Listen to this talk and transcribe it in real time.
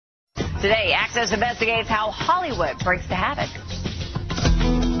Today, Access investigates how Hollywood breaks the habit.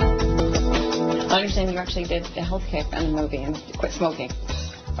 I understand you actually did a health kick on the movie and quit smoking.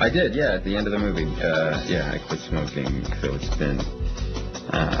 I did, yeah, at the end of the movie. Yeah, I quit smoking, so it's been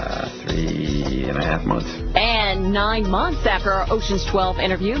 3.5 months. And 9 months after our Ocean's 12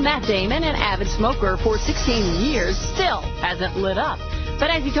 interview, Matt Damon, an avid smoker for 16 years, still hasn't lit up. But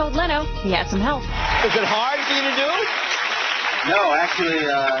as he told Leno, he had some help. Is it hard for you to do? No, actually,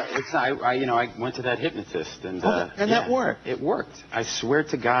 it's I went to that hypnotist, and that worked. It worked. I swear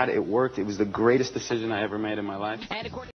to God, it worked. It was the greatest decision I ever made in my life. And according